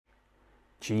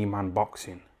G-Man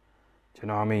Boxing. Do you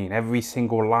know what I mean? Every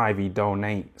single live he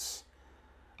donates.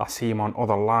 I see him on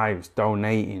other lives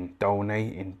donating.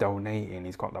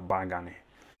 He's got the bag on it.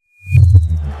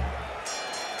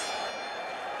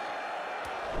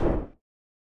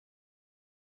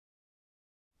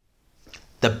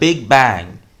 The Big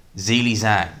Bang, Zhilei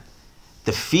Zhang,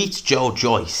 defeats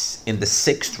Joyce in the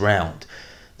 6th round.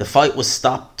 The fight was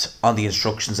stopped on the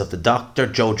instructions of the doctor.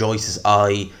 Joyce's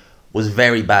eye was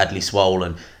very badly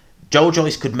swollen.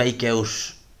 Joyce could make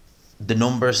out the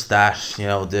numbers that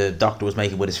the doctor was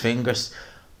making with his fingers,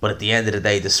 but at the end of the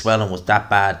day, the swelling was that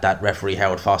bad that referee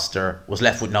Howard Foster was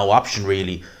left with no option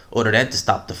really other than to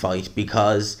stop the fight,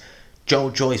 because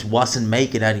Joyce wasn't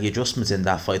making any adjustments in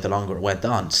that fight the longer it went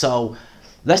on. So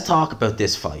let's talk about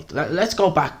this fight. Let's go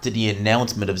back to the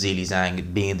announcement of Zhilei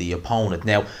Zhang being the opponent.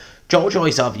 Now,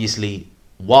 Joyce obviously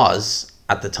was,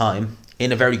 at the time,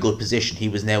 in a very good position. He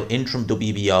was now interim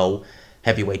WBO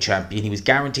heavyweight champion. He was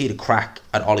guaranteed a crack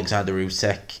at Alexander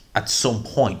Usyk at some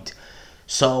point.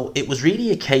 So it was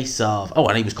really a case of... Oh,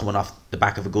 and he was coming off the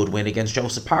back of a good win against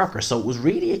Joseph Parker. So it was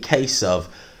really a case of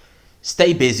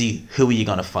stay busy, who are you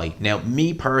going to fight? Now,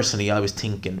 me personally, I was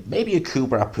thinking maybe a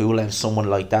Cooper Apulev, someone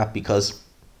like that, because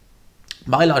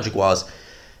my logic was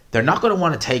they're not going to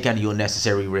want to take any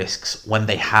unnecessary risks when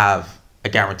they have a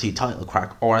guaranteed title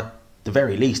crack, or at the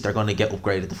very least, they're going to get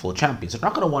upgraded to full champions. They're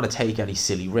not going to want to take any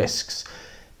silly risks.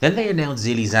 Then they announced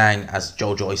Zhilei Zhang as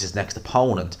Joyce's next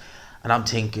opponent, and I'm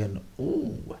thinking,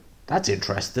 ooh, that's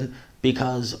interesting,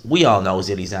 because we all know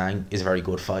Zhilei Zhang is a very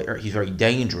good fighter. He's very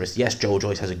dangerous. Yes,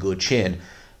 Joyce has a good chin,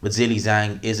 but Zhilei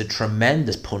Zhang is a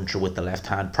tremendous puncher with the left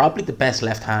hand, probably the best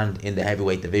left hand in the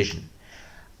heavyweight division.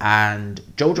 And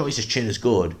Joyce's chin is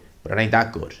good, but it ain't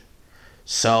that good.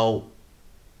 So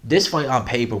this fight on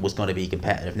paper was going to be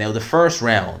competitive. Now, the first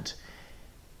round,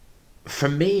 for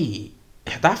me,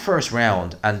 that first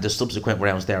round and the subsequent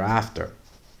rounds thereafter,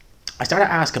 I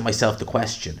started asking myself the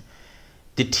question,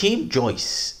 did Team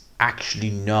Joyce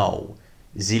actually know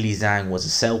Zhilei Zhang was a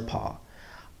southpaw?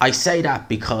 I say that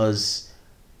because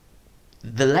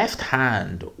the left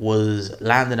hand was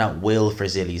landing at will for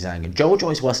Zhilei Zhang, and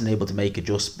Joyce wasn't able to make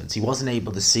adjustments. He wasn't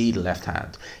able to see the left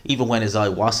hand, even when his eye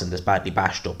wasn't as badly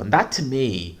bashed up. And that, to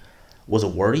me, was a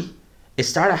worry. It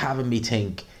started having me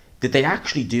think, did they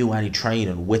actually do any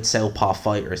training with southpaw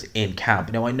fighters in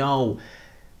camp? Now, I know,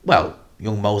 well,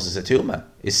 young Moses Atuma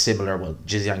is similar. Well,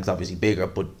 Zhilei Zhang's obviously bigger,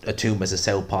 but Atuma's a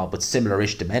southpaw, but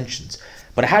similar-ish dimensions.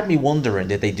 But it had me wondering,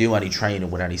 did they do any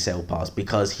training with any southpaws?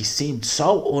 Because he seemed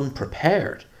so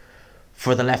unprepared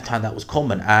for the left hand that was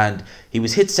coming. And he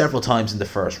was hit several times in the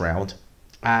first round.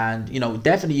 And,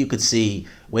 definitely you could see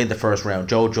in the first round,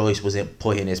 Joyce was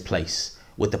put in his place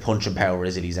with the punching power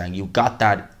of Zhilei Zhang. You got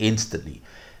that instantly.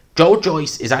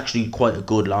 Joyce is actually quite a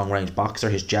good long-range boxer.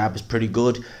 His jab is pretty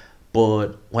good.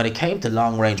 But when it came to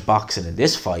long-range boxing in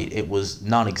this fight, it was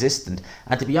non-existent.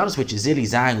 And to be honest with you, Zhilei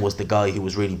Zhang was the guy who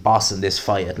was really bossing this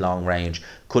fight at long range.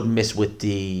 Couldn't miss with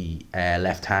the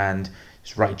left hand.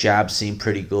 His right jab seemed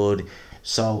pretty good.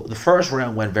 So the first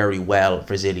round went very well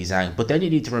for Zhilei Zhang. But then you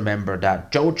need to remember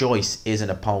that Joyce is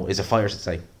a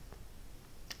fighter,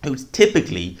 who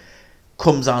typically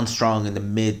comes on strong in the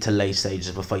mid to late stages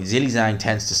of a fight. Zhilei Zhang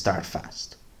tends to start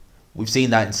fast. We've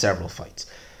seen that in several fights.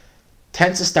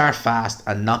 Tends to start fast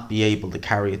and not be able to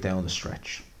carry it down the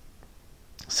stretch.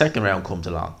 Second round comes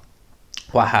along.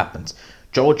 What happens?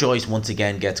 Joyce once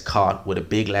again gets caught with a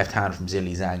big left hand from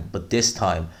Zhilei Zhang, but this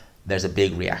time there's a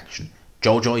big reaction.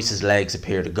 Joyce's legs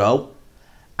appear to go,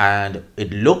 and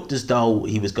it looked as though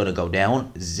he was going to go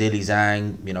down. Zhilei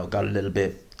Zhang, got a little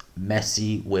bit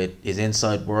messy with his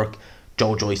inside work.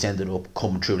 Joyce ended up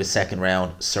coming through the second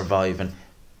round, surviving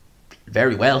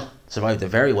very well. Survived it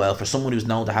very well. For someone who's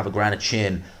known to have a granite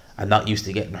chin and not used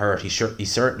to getting hurt, he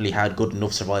certainly had good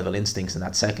enough survival instincts in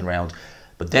that second round.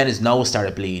 But then his nose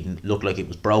started bleeding, looked like it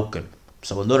was broken.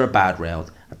 So another bad round.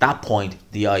 At that point,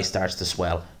 the eye starts to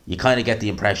swell. You kind of get the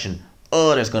impression,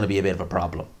 oh, there's going to be a bit of a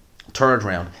problem. Third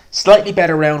round. Slightly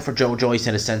better round for Joyce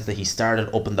in a sense that he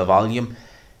started upping the volume.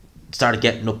 Started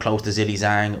getting up close to Zhilei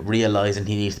Zhang, realising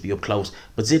he needs to be up close.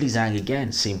 But Zhilei Zhang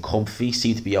again seemed comfy,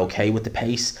 seemed to be okay with the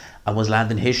pace, and was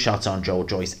landing his shots on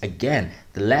Joyce. Again,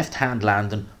 the left hand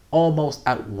landing almost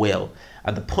at will.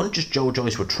 And the punches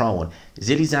Joyce were throwing,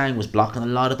 Zhilei Zhang was blocking a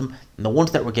lot of them, and the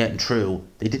ones that were getting through,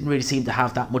 they didn't really seem to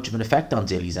have that much of an effect on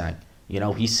Zhilei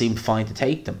Zhang. He seemed fine to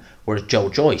take them. Whereas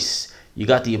Joyce, you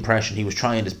got the impression he was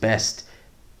trying his best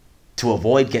to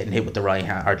avoid getting hit with the right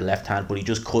hand or the left hand, but he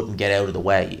just couldn't get out of the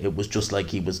way. It was just like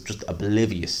he was just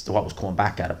oblivious to what was coming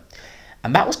back at him.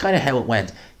 And that was kind of how it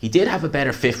went. He did have a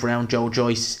better fifth round,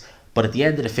 Joyce, But at the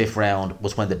end of the 5th round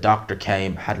was when the doctor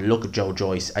came, had a look at Joe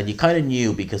Joyce, and you kind of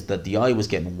knew because the eye was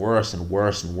getting worse and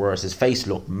worse and worse. His face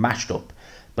looked mashed up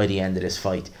by the end of this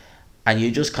fight. And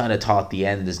you just kind of thought the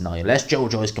end is nigh. Unless Joe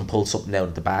Joyce can pull something out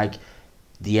of the bag,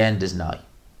 the end is nigh.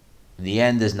 The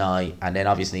end is nigh. And then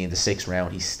obviously in the 6th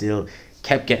round, he still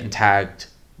kept getting tagged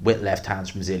with left hands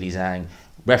from Zhilei Zhang.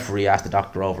 Referee asked the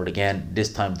doctor over it again.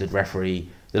 This time the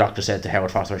doctor said to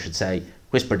Howard Foster, I should say,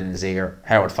 whispered in his ear.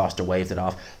 Howard Foster waved it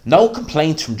off. No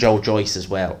complaints from Joe Joyce as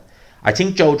well. I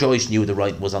think Joe Joyce knew the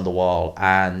writing was on the wall.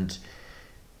 And,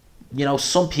 you know,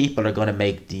 some people are going to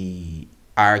make the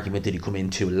argument that he come in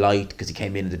too light because he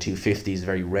came in the 250s.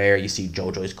 Very rare you see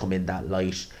Joe Joyce come in that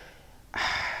light.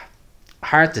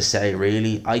 Hard to say,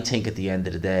 really. I think at the end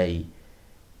of the day,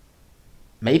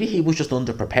 maybe he was just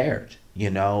underprepared. You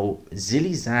know,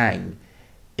 Zhilei Zhang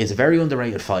is a very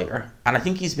underrated fighter, and I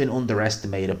think he's been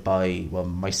underestimated by, well,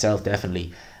 myself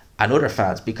definitely, and other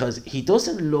fans, because he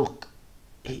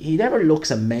never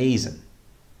looks amazing,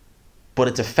 but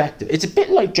it's effective. It's a bit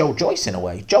like Joe Joyce in a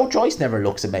way. Joe Joyce never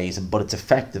looks amazing, but it's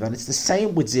effective, and it's the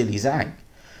same with Zhilei Zhang.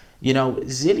 You know,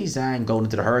 Zhilei Zhang going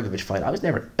into the Hrgovic fight, I was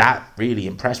never that really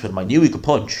impressed with him. I knew he could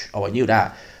punch. Oh, I knew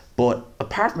that. But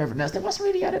apart from everything else, there wasn't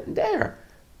really anything there.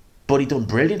 But he done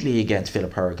brilliantly against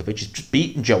Filip Hrgovic. He's just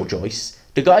beaten Joe Joyce.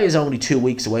 The guy is only 2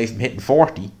 weeks away from hitting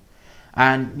 40.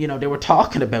 And, you know, they were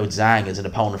talking about Zhang as an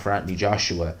opponent for Anthony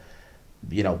Joshua,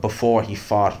 you know, before he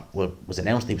fought, well, was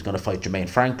announced he was going to fight Jermaine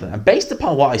Franklin. And based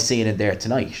upon what I seen in there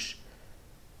tonight,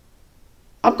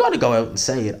 I'm going to go out and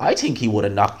say it. I think he would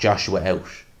have knocked Joshua out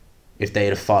if they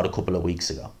had fought a couple of weeks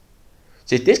ago.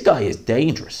 So this guy is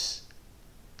dangerous.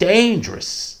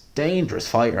 Dangerous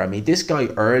fighter. I mean, this guy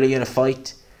early in a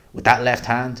fight with that left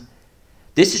hand.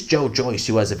 This is Joe Joyce,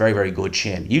 who has a very, very good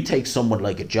chin. You take someone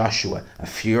like a Joshua, a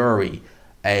Fury,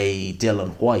 a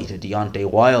Dylan White, a Deontay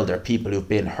Wilder, people who've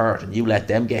been hurt, and you let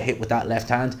them get hit with that left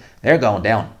hand, they're going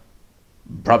down.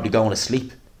 Probably going to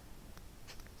sleep.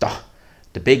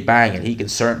 The big bang, and he can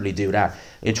certainly do that.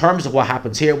 In terms of what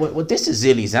happens here, well, this is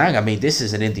Zhilei Zhang. I mean, this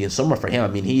is an Indian summer for him. I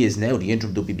mean, he is now the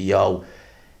interim WBO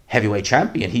heavyweight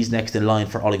champion. He's next in line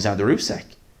for Alexander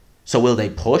Usyk. So will they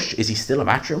push? Is he still a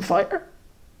matchroom fighter,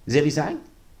 Zhilei Zhang?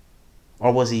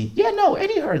 Or was he? Yeah, no,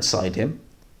 Eddie Hearn signed him.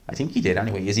 I think he did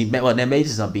anyway. Is he? Well, then maybe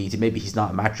he's not BT. Maybe he's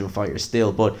not a matchroom fighter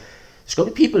still. But there's going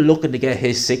to be people looking to get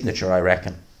his signature, I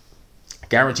reckon.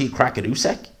 Guaranteed crack at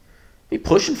Usyk. Be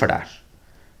pushing for that.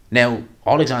 Now,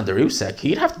 Alexander Usyk,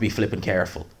 he'd have to be flipping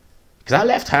careful. Because that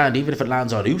left hand, even if it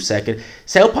lands on Usyk, and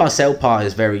southpaw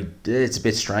is it's a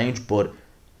bit strange, but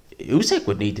Usyk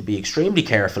would need to be extremely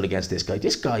careful against this guy.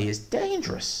 This guy is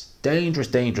dangerous.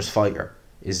 Dangerous fighter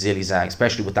is Zhilei Zhang,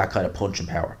 especially with that kind of punching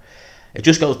power. It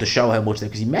just goes to show how much,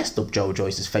 because he messed up Joe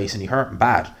Joyce's face and he hurt him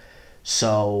bad.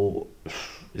 So,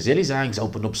 Zhilei Zhang's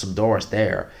opened up some doors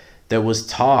there. There was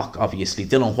talk, obviously,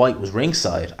 Dylan White was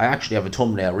ringside. I actually have a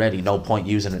thumbnail ready, no point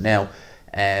using it now,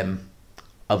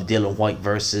 of Dylan White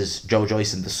versus Joe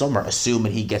Joyce in the summer,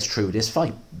 assuming he gets through this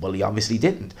fight. Well, he obviously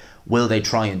didn't. Will they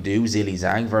try and do Zhilei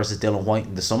Zhang versus Dylan White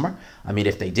in the summer? I mean,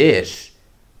 if they did,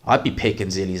 I'd be picking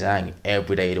Zhilei Zhang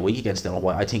every day of the week against Dylan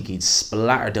White. I think he'd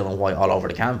splatter Dylan White all over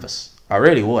the canvas. I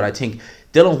really would. I think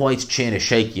Dylan White's chin is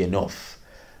shaky enough.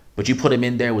 But you put him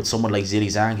in there with someone like Zhilei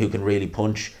Zhang who can really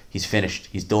punch, he's finished.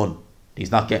 He's done. He's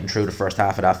not getting through the first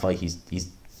half of that fight. He's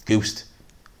goosed.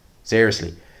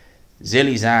 Seriously.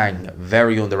 Zhilei Zhang,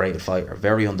 very underrated fighter.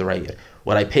 Very underrated.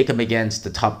 Would I pick him against the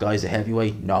top guys at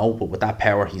heavyweight? No, but with that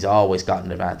power, he's always got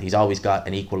an advantage. He's always got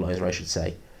an equalizer, I should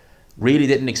say. Really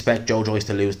didn't expect Joe Joyce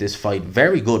to lose this fight.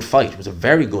 Very good fight. It was a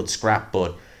very good scrap,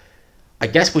 but I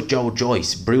guess with Joe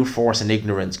Joyce, brute force and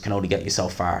ignorance can only get you so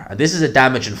far. And this is a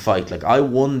damaging fight. Like, I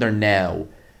wonder now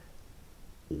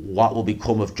what will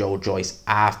become of Joe Joyce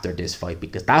after this fight,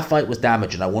 because that fight was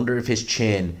damaging. I wonder if his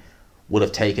chin would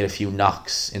have taken a few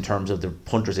knocks in terms of the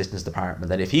punch resistance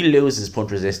department. And if he loses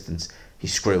punch resistance,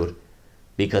 he's screwed,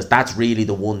 because that's really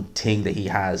the one thing that he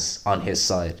has on his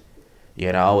side.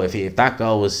 You know, if that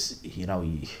goes, you know,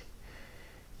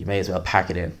 you may as well pack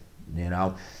it in, you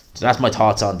know. So that's my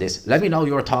thoughts on this. Let me know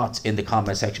your thoughts in the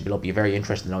comment section below. Be very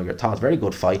interested to know your thoughts. Very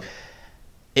good fight.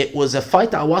 It was a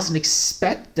fight that I wasn't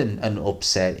expecting an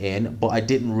upset in, but I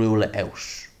didn't rule it out.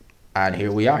 And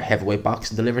here we are. Heavyweight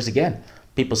boxing delivers again.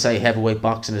 People say heavyweight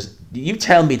boxing is... You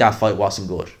tell me that fight wasn't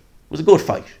good. It was a good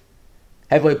fight.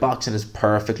 Heavyweight boxing is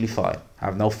perfectly fine. I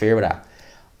have no fear of that.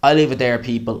 I'll leave it there,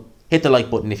 people. Hit the like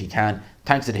button if you can.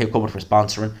 Thanks to the Hip Company for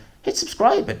sponsoring. Hit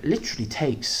subscribe. It literally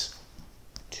takes...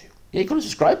 Yeah, you could have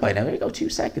subscribed by now. There you go, 2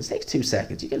 seconds. It takes 2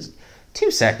 seconds. You get 2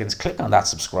 seconds. Click on that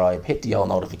subscribe. Hit the old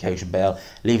notification bell.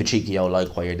 Leave a cheeky old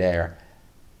like while you're there.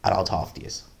 And I'll talk to you.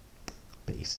 Peace.